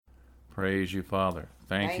Praise you, Father.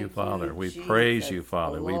 Thank you, Thank Father. you, We Jesus. praise you,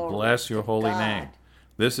 Father. We Glory bless your to holy God. name.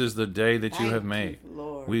 This is the day that you have Thank made. you,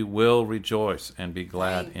 Lord. We will rejoice and be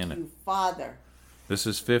glad Thank in it. you, Father. This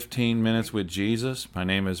is 15 Minutes with Jesus. My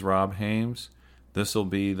name is Rob Hames. This will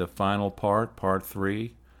be the final part, part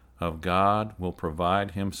 3, of God Will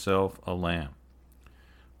Provide Himself a Lamb.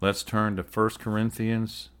 Let's turn to 1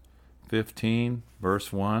 Corinthians 15,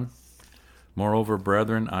 verse 1. Moreover,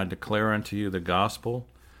 brethren, I declare unto you the gospel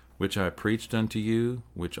which I preached unto you,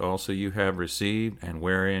 which also you have received, and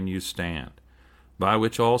wherein you stand, by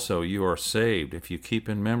which also you are saved, if you keep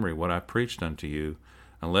in memory what I preached unto you,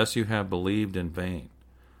 unless you have believed in vain.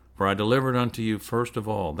 For I delivered unto you first of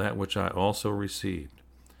all that which I also received,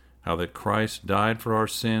 how that Christ died for our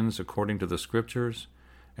sins according to the Scriptures,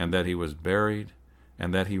 and that he was buried,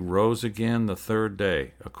 and that he rose again the third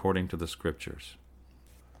day according to the Scriptures.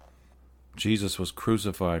 Jesus was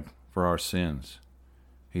crucified for our sins.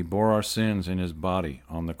 He bore our sins in his body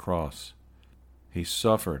on the cross. He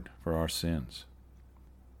suffered for our sins.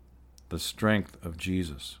 The strength of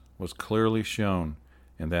Jesus was clearly shown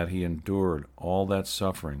in that he endured all that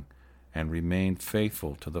suffering and remained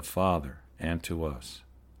faithful to the Father and to us.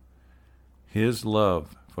 His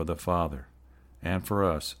love for the Father and for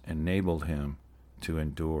us enabled him to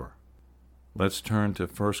endure. Let's turn to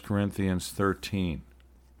 1 Corinthians 13,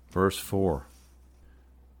 verse 4.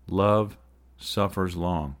 Love suffers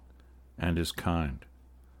long and is kind.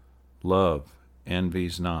 Love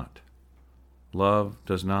envies not. Love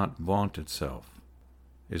does not vaunt itself,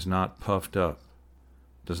 is not puffed up,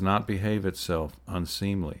 does not behave itself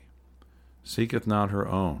unseemly, seeketh not her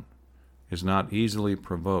own, is not easily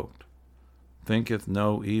provoked, thinketh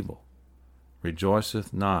no evil,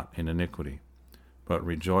 rejoiceth not in iniquity, but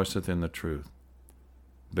rejoiceth in the truth,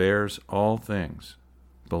 bears all things,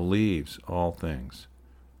 believes all things,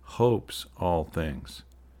 hopes all things,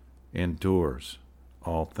 endures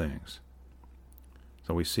all things.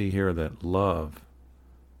 So we see here that love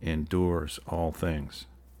endures all things.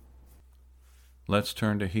 Let's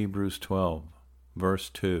turn to Hebrews 12, verse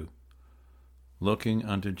 2. Looking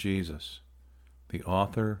unto Jesus, the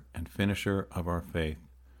author and finisher of our faith,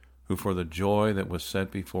 who for the joy that was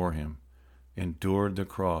set before him endured the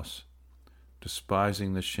cross,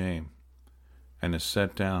 despising the shame, and is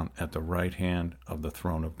set down at the right hand of the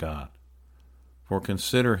throne of God. For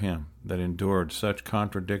consider him that endured such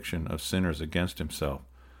contradiction of sinners against himself,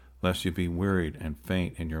 lest you be wearied and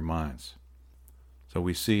faint in your minds. So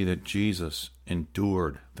we see that Jesus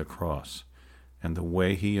endured the cross, and the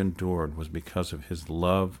way he endured was because of his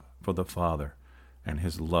love for the Father and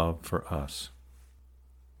his love for us.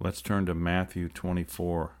 Let's turn to Matthew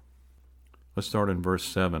 24. Let's start in verse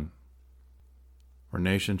 7. For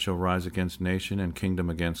nation shall rise against nation, and kingdom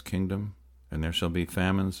against kingdom, and there shall be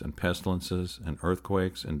famines and pestilences and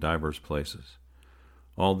earthquakes in divers places.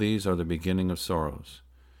 All these are the beginning of sorrows.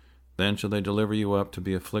 Then shall they deliver you up to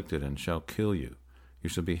be afflicted, and shall kill you. You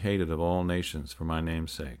shall be hated of all nations for my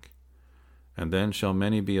name's sake. And then shall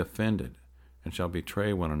many be offended, and shall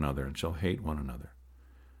betray one another, and shall hate one another.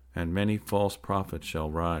 And many false prophets shall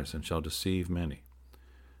rise, and shall deceive many.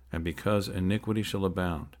 And because iniquity shall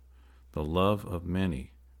abound, the love of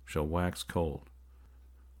many shall wax cold.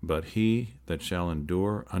 But he that shall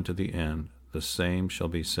endure unto the end, the same shall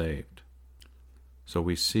be saved. So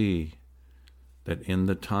we see that in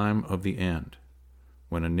the time of the end,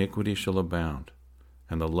 when iniquity shall abound,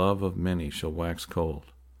 and the love of many shall wax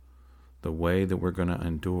cold, the way that we're going to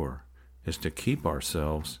endure is to keep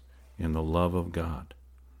ourselves in the love of God.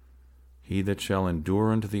 He that shall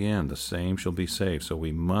endure unto the end, the same shall be saved. So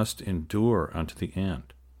we must endure unto the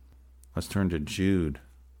end. Let's turn to Jude,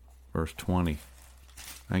 verse 20.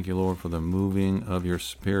 Thank you, Lord, for the moving of your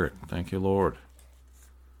Spirit. Thank you, Lord.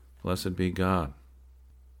 Blessed be God.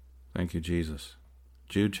 Thank you, Jesus.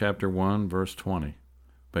 Jude chapter 1, verse 20.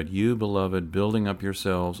 But you, beloved, building up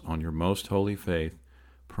yourselves on your most holy faith,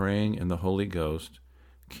 praying in the Holy Ghost,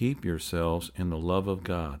 keep yourselves in the love of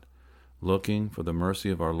God, looking for the mercy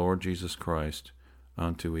of our Lord Jesus Christ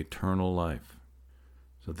unto eternal life.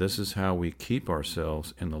 So this is how we keep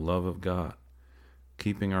ourselves in the love of God,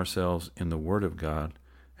 keeping ourselves in the Word of God,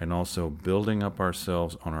 and also building up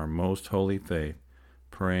ourselves on our most holy faith,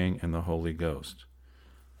 praying in the Holy Ghost.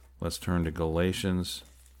 Let's turn to Galatians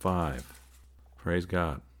 5. Praise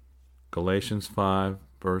God. Galatians 5,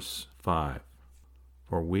 verse 5.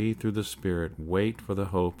 For we through the Spirit wait for the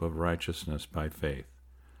hope of righteousness by faith.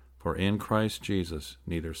 For in Christ Jesus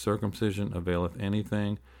neither circumcision availeth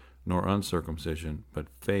anything, nor uncircumcision, but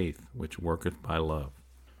faith which worketh by love.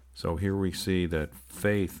 So here we see that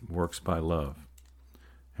faith works by love.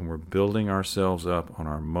 and we're building ourselves up on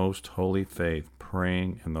our most holy faith,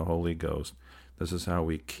 praying in the Holy Ghost. This is how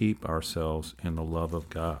we keep ourselves in the love of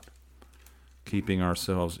God, keeping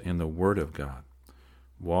ourselves in the Word of God,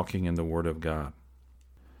 walking in the Word of God.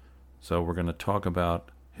 So we're going to talk about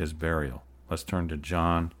his burial. Let's turn to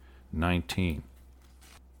John 19.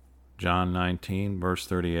 John 19, verse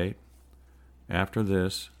 38. After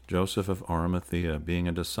this, Joseph of Arimathea, being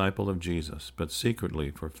a disciple of Jesus, but secretly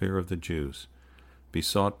for fear of the Jews,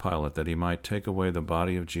 besought Pilate that he might take away the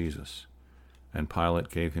body of Jesus, and Pilate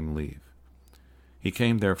gave him leave. He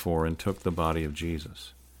came therefore and took the body of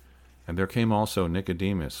Jesus. And there came also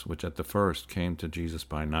Nicodemus, which at the first came to Jesus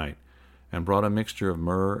by night, and brought a mixture of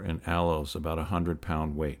myrrh and aloes, about 100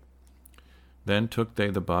 pound weight. Then took they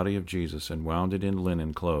the body of Jesus, and wound it in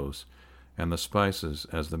linen clothes, and the spices,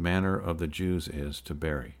 as the manner of the Jews is, to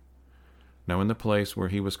bury. Now in the place where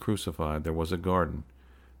he was crucified there was a garden,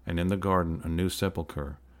 and in the garden a new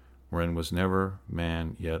sepulchre, wherein was never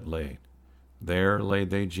man yet laid. There laid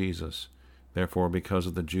they Jesus. Therefore, because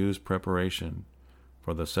of the Jews' preparation,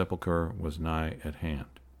 for the sepulchre was nigh at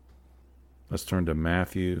hand. Let's turn to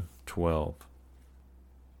Matthew 12.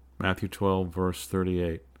 Matthew 12, verse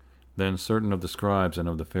 38. Then certain of the scribes and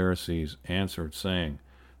of the Pharisees answered, saying,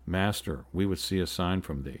 Master, we would see a sign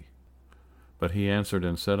from thee. But he answered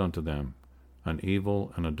and said unto them, An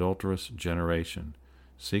evil and adulterous generation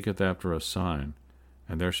seeketh after a sign,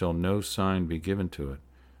 and there shall no sign be given to it,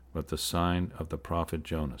 but the sign of the prophet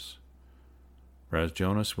Jonas. For as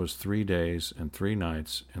Jonas was 3 days and 3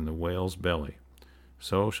 nights in the whale's belly,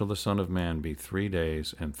 so shall the Son of Man be 3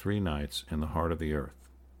 days and 3 nights in the heart of the earth.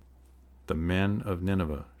 The men of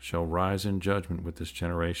Nineveh shall rise in judgment with this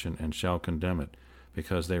generation, and shall condemn it,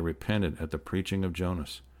 because they repented at the preaching of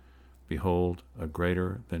Jonas. Behold, a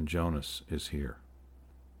greater than Jonas is here.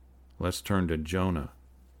 Let's turn to Jonah,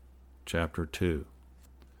 chapter 2.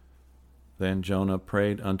 Then Jonah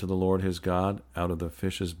prayed unto the Lord his God out of the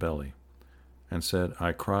fish's belly, and said,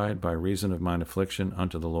 I cried by reason of mine affliction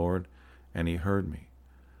unto the Lord, and he heard me.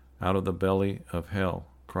 Out of the belly of hell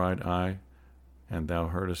cried I, and thou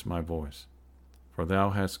heardest my voice. For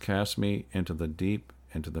thou hast cast me into the deep,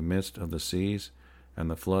 into the midst of the seas, and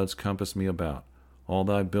the floods compassed me about. All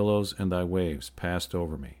thy billows and thy waves passed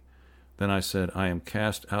over me. Then I said, I am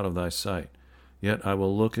cast out of thy sight, yet I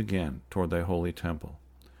will look again toward thy holy temple.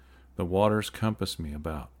 The waters compassed me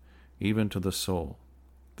about, even to the soul.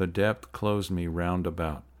 The depth closed me round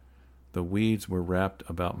about. The weeds were wrapped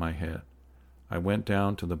about my head. I went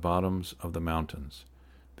down to the bottoms of the mountains.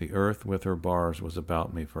 The earth with her bars was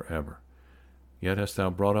about me forever. Yet hast thou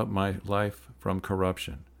brought up my life from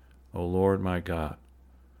corruption, O Lord my God.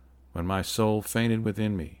 When my soul fainted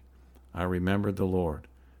within me, I remembered the Lord,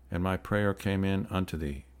 and my prayer came in unto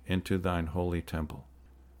thee, into thine holy temple.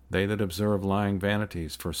 They that observe lying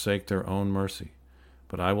vanities forsake their own mercy.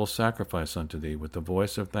 But I will sacrifice unto thee with the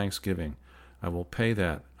voice of thanksgiving. I will pay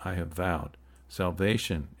that I have vowed.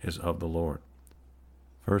 Salvation is of the Lord.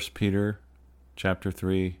 1 Peter chapter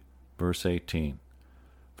 3, verse 18.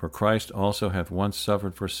 For Christ also hath once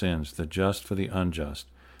suffered for sins, the just for the unjust,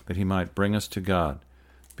 that he might bring us to God,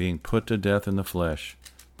 being put to death in the flesh,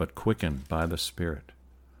 but quickened by the Spirit,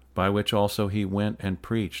 by which also he went and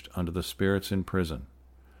preached unto the spirits in prison,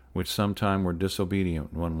 which sometime were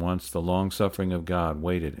disobedient, when once the long-suffering of God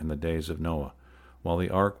waited in the days of Noah, while the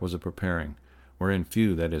ark was a-preparing, wherein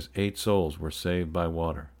few, that is, 8 souls, were saved by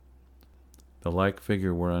water. The like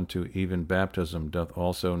figure whereunto even baptism doth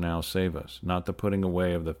also now save us, not the putting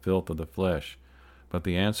away of the filth of the flesh, but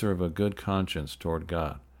the answer of a good conscience toward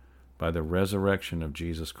God, by the resurrection of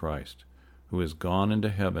Jesus Christ, who is gone into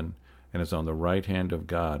heaven, and is on the right hand of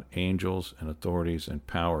God, angels and authorities and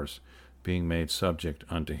powers being made subject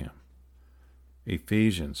unto him.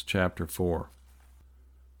 Ephesians chapter 4.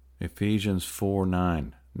 Ephesians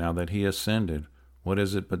 4:9. Now that he ascended, what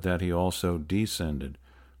is it but that he also descended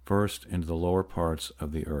first into the lower parts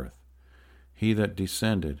of the earth? He that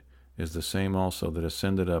descended is the same also that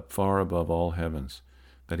ascended up far above all heavens,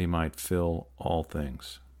 that he might fill all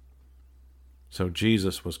things. So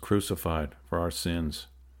Jesus was crucified for our sins,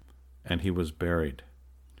 and he was buried,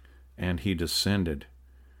 and he descended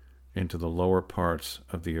into the lower parts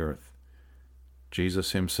of the earth.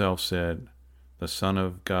 Jesus himself said, the Son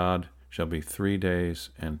of God shall be 3 days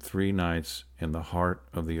and 3 nights in the heart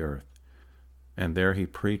of the earth. And there he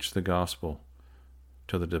preached the gospel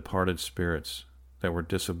to the departed spirits that were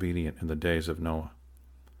disobedient in the days of Noah.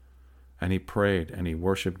 And he prayed, and he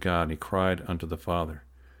worshiped God, and he cried unto the Father.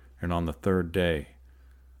 And on the 3rd day,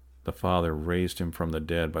 the Father raised him from the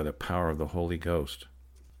dead by the power of the Holy Ghost.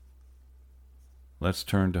 Let's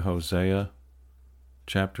turn to Hosea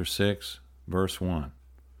chapter 6, verse 1.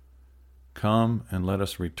 Come and let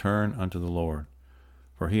us return unto the Lord.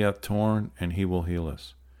 For he hath torn, and he will heal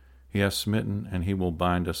us. He hath smitten, and he will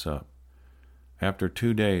bind us up. After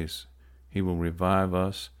 2 days he will revive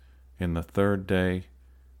us. In the 3rd day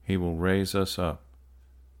he will raise us up,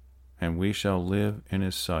 and we shall live in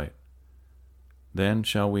his sight. Then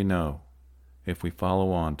shall we know, if we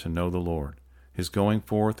follow on to know the Lord. His going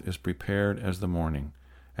forth is prepared as the morning,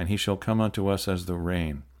 and he shall come unto us as the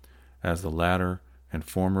rain, as the latter and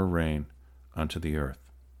former rain unto the earth.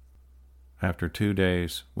 After 2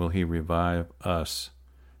 days will he revive us.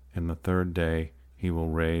 In the 3rd day he will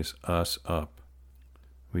raise us up.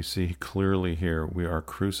 We see clearly here we are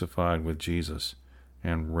crucified with Jesus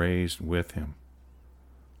and raised with him.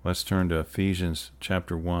 Let's turn to Ephesians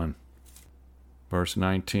chapter 1, verse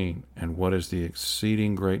 19. And what is the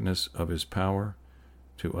exceeding greatness of his power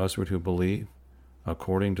to us who believe,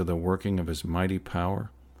 according to the working of his mighty power,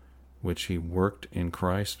 which he worked in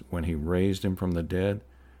Christ when he raised him from the dead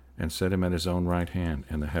and set him at his own right hand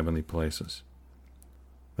in the heavenly places.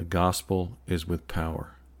 The gospel is with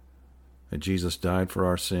power. That Jesus died for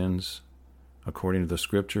our sins according to the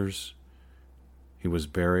Scriptures. He was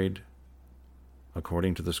buried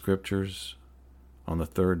according to the Scriptures. On the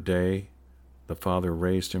 3rd day, the Father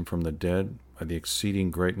raised him from the dead by the exceeding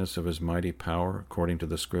greatness of his mighty power according to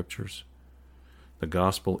the Scriptures. The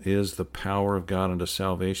gospel is the power of God unto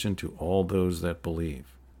salvation to all those that believe,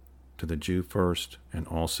 to the Jew first and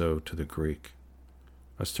also to the Greek.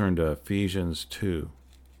 Let's turn to Ephesians 2,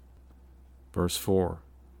 verse 4.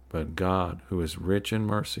 But God, who is rich in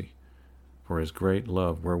mercy, for his great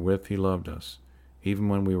love wherewith he loved us, even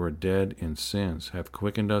when we were dead in sins, hath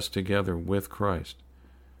quickened us together with Christ.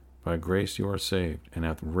 By grace you are saved, and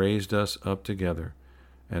hath raised us up together,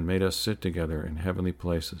 and made us sit together in heavenly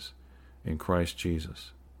places, in Christ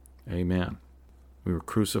Jesus. Amen. We were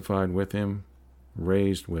crucified with him,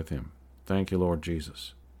 raised with him. Thank you, Lord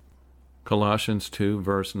Jesus. Colossians 2,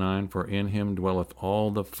 verse 9, For in him dwelleth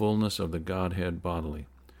all the fullness of the Godhead bodily,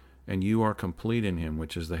 and you are complete in him,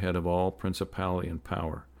 which is the head of all principality and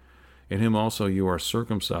power. In him also you are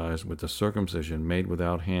circumcised with the circumcision made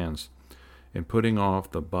without hands, in putting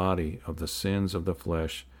off the body of the sins of the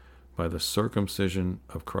flesh by the circumcision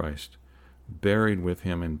of Christ, buried with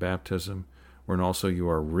him in baptism, wherein also you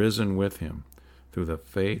are risen with him through the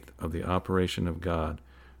faith of the operation of God,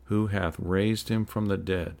 who hath raised him from the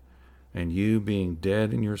dead, and you being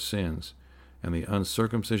dead in your sins, and the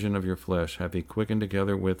uncircumcision of your flesh hath he quickened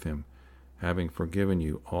together with him, having forgiven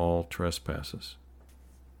you all trespasses.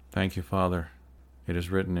 Thank you, Father. It is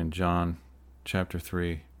written in John chapter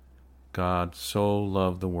 3, God so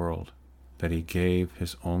loved the world that he gave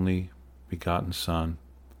his only begotten Son,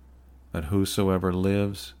 that whosoever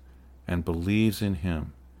lives and believes in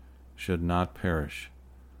him should not perish,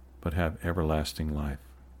 but have everlasting life.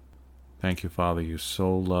 Thank you, Father, you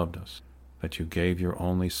so loved us that you gave your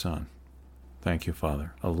only Son. Thank you,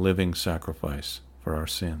 Father, a living sacrifice for our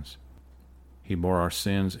sins. He bore our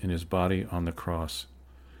sins in his body on the cross,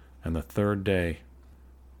 and the 3rd day,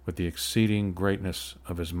 with the exceeding greatness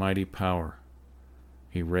of his mighty power,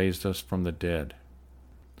 he raised us from the dead.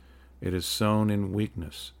 It is sown in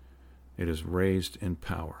weakness, it is raised in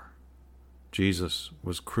power. Jesus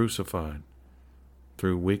was crucified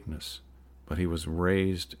through weakness, but he was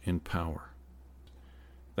raised in power.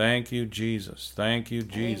 Thank you, Jesus. Thank you,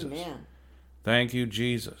 Jesus. Amen. Thank you,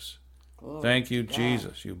 Jesus. Glory Thank you, to God.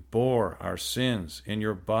 Jesus. You bore our sins in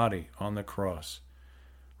your body on the cross.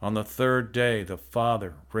 On the 3rd day, the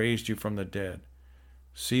Father raised you from the dead,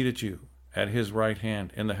 seated you at his right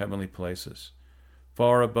hand in the heavenly places,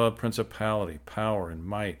 far above principality, power, and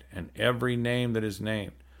might, and every name that is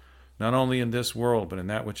named, not only in this world, but in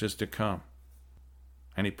that which is to come.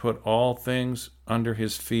 And he put all things under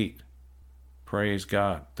his feet. Praise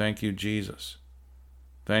God. Thank you, Jesus.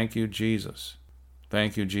 Thank you, Jesus.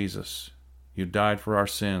 Thank you, Jesus. You died for our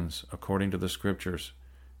sins according to the Scriptures.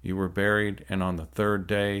 You were buried, and on the 3rd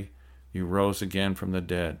day you rose again from the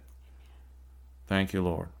dead. Thank you,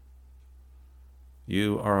 Lord.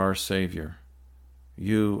 You are our Savior.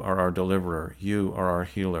 You are our deliverer. You are our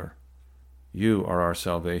healer. You are our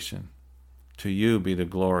salvation. To you be the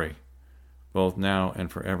glory, both now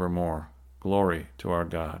and forevermore. Glory to our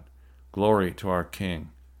God. Glory to our King.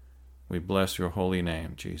 We bless your holy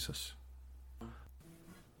name, Jesus.